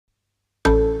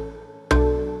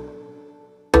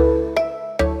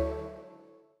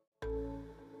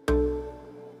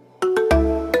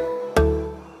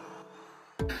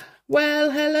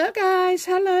Well, hello guys,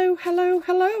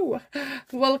 hello.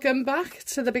 Welcome back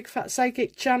to the Big Fat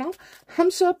Psychic channel.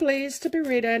 I'm so pleased to be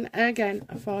reading again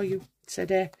for you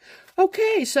today.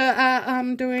 Okay, so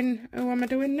I'm doing, who am I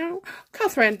doing now?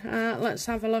 Catherine. Let's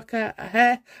have a look at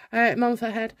her month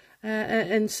ahead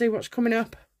and see what's coming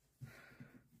up.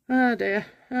 Oh dear.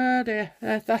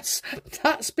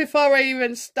 That's before I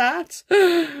even start.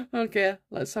 Okay,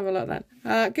 let's have a look then.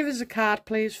 Give us a card,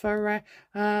 please, for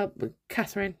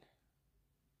Catherine.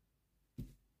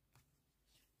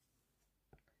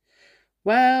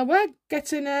 Well, we're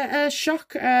getting a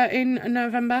shock in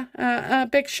November, a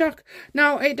big shock.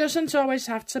 Now, it doesn't always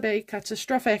have to be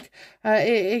catastrophic.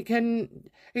 It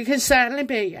can certainly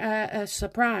be a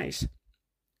surprise.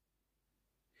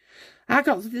 I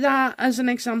got that as an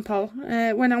example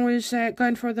when I was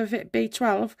going through the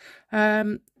B12.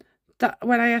 That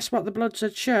when I asked what the bloods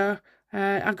would show,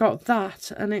 I got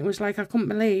that, and it was like I couldn't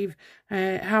believe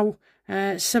how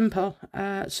simple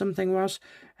something was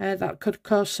that could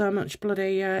cause so much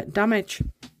bloody damage.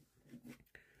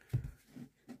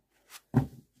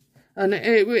 And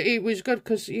it was good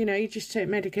because, you know, you just take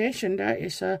medication, don't you?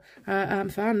 So I'm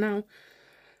fine now.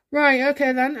 Right,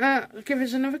 okay then. Give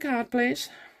us another card, please.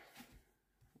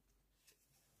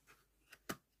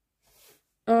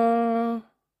 Oh.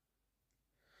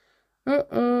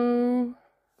 Uh-oh.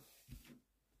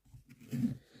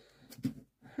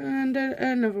 And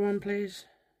another one, please.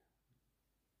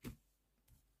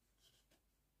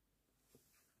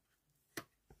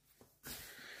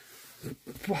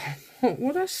 What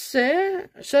would I say?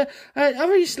 So,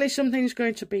 obviously something's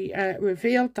going to be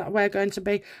revealed that we're going to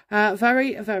be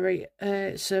very, very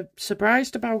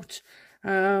surprised about.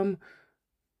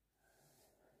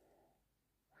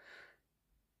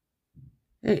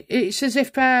 It's as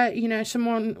if, you know,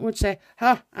 someone would say,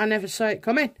 "Oh, I never saw it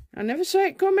coming. I never saw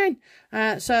it coming."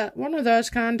 So one of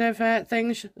those kind of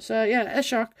things. So yeah, a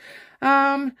shock.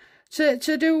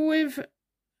 To do with,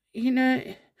 you know,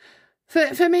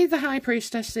 for me, the High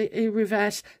Priestess in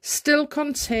reverse still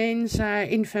contains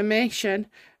information.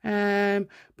 But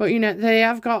you know, they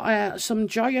have got some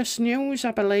joyous news.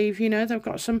 I believe, you know, they've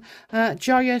got some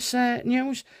joyous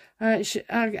news.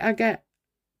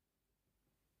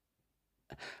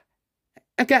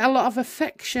 I get a lot of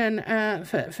affection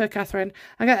for Catherine.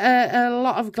 I get a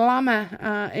lot of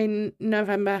glamour in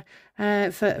November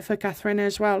for Catherine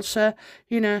as well. So,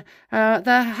 you know,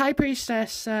 the High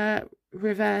Priestess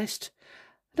reversed.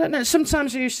 I don't know,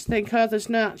 sometimes I used to think, oh, there's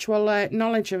no actual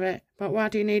knowledge of it. But why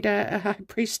do you need a High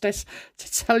Priestess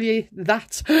to tell you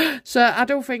that? So I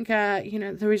don't think, you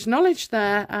know, there is knowledge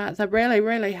there. They're really,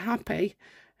 really happy.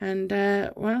 And,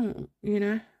 well, you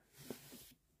know...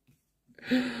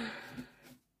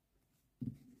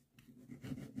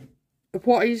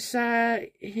 What is,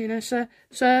 you know, so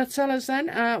tell us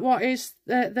then, what is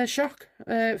the shock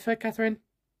for Catherine?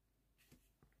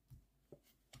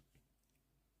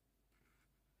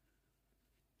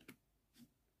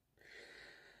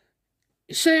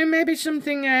 So maybe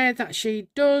something that she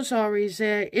does or is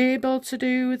able to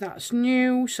do that's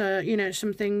new. So, you know,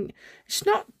 something, it's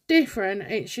not different.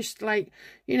 It's just like,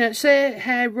 you know, say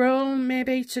her role,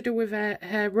 maybe to do with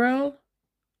her role.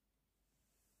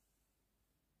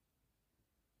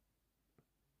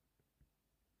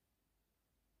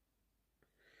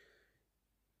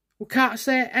 We can't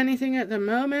say anything at the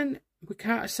moment. We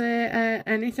can't say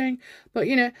anything. But,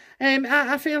 you know,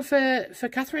 I feel for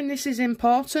Catherine, this is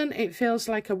important. It feels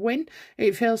like a win.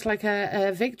 It feels like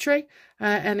a victory.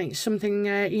 And it's something,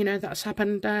 you know, that's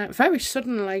happened very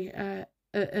suddenly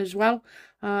as well.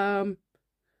 I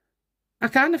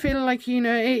kind of feel like, you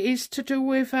know, it is to do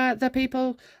with the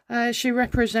people she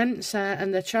represents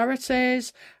and the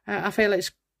charities. I feel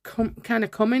it's kind of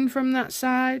coming from that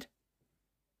side.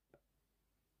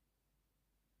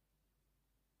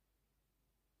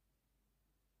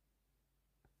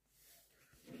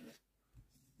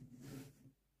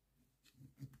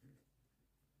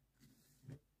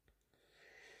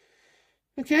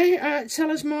 Okay, tell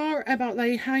us more about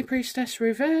the High Priestess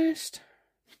reversed.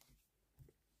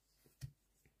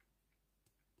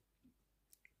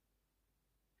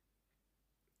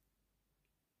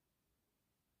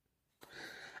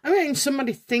 I mean,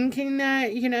 somebody thinking,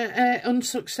 you know,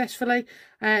 unsuccessfully.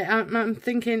 I'm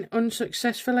thinking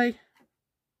unsuccessfully.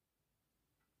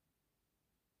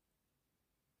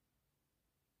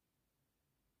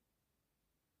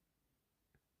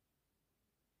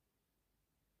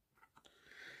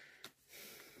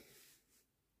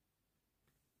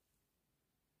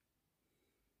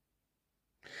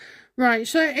 Right,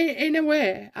 so in a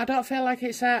way, I don't feel like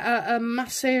it's a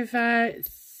massive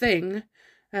thing,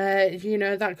 you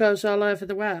know, that goes all over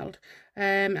the world.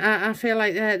 I feel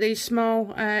like these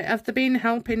small, have they been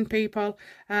helping people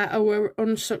who are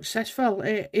unsuccessful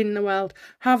in the world?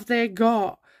 Have they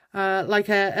got like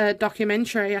a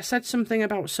documentary? I said something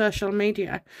about social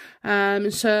media.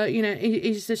 So, you know,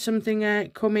 is there something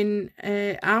coming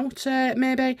out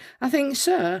maybe? I think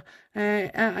so.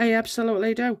 I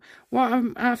absolutely do.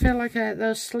 I feel like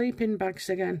those sleeping bags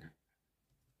again.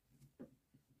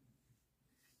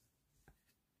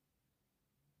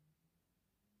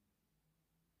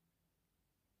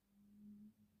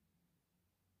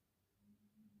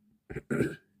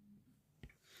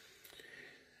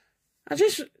 I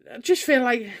just feel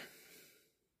like,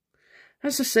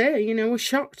 as I say, you know, we're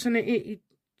shocked, and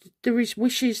there is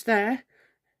wishes there,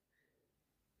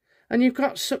 and you've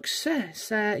got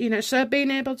success, you know, so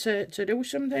being able to do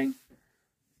something.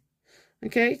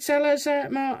 Okay, tell us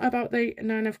more about the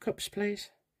Nine of Cups, please.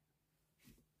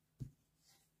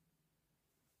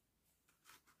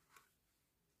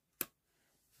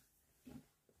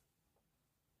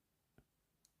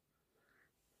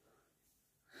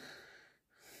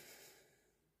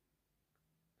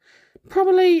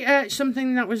 Probably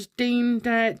something that was deemed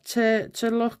to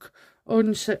look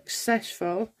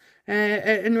unsuccessful.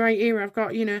 And right here I've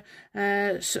got, you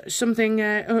know, something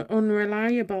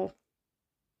unreliable.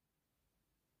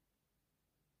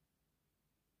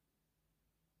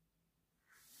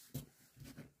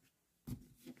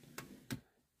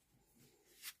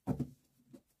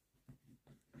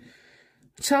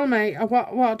 Tell me,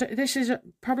 what this is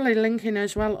probably linking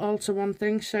as well all to one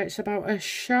thing. So it's about a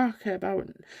shock, about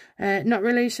not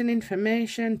releasing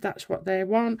information. That's what they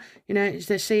want. You know,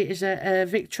 they see it as a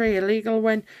victory, a legal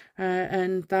win,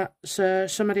 and that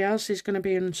somebody else is going to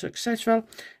be unsuccessful,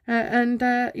 and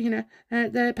you know,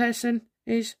 the person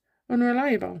is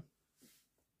unreliable.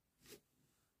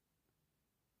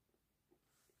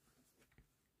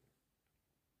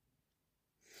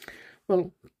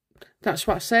 Well, that's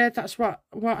what I said. That's what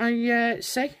I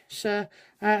see. So,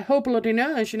 who bloody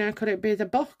knows? You know, could it be the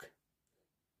book?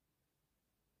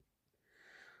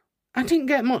 I didn't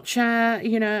get much,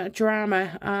 you know,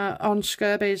 drama on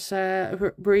Scurby's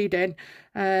reading,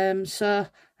 so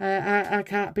I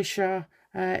can't be sure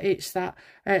it's that.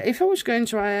 If I was going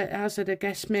to hazard a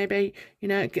guess, maybe, you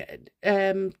know,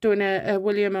 doing a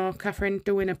William or Catherine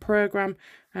doing a programme,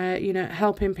 you know,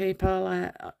 helping people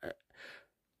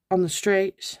on the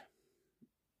streets.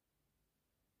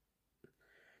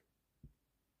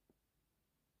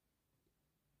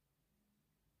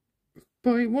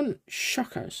 But it wouldn't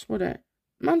shock us, would it?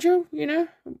 Mind you, you know,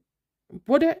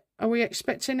 would it? Are we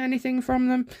expecting anything from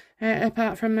them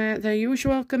apart from their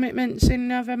usual commitments in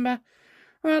November?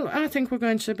 Well, I think we're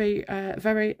going to be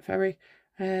very, very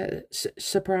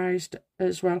surprised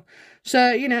as well.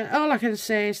 So, you know, all I can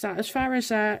say is that as far as,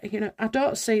 you know, I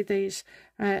don't see these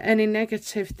any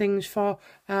negative things for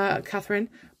Catherine,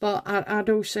 but I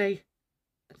do see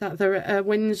that there are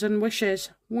wins and wishes.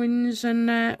 Wins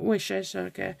and wishes,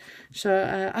 okay.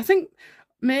 So I think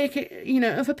make it, you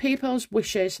know, other people's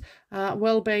wishes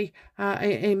will be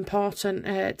important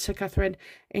to Catherine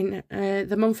in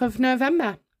the month of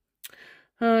November.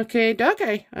 Okay,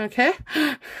 dokie, okay.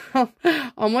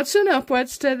 Onwards and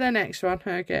upwards to the next one,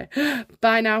 okay.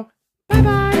 Bye now.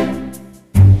 Bye-bye. Bye.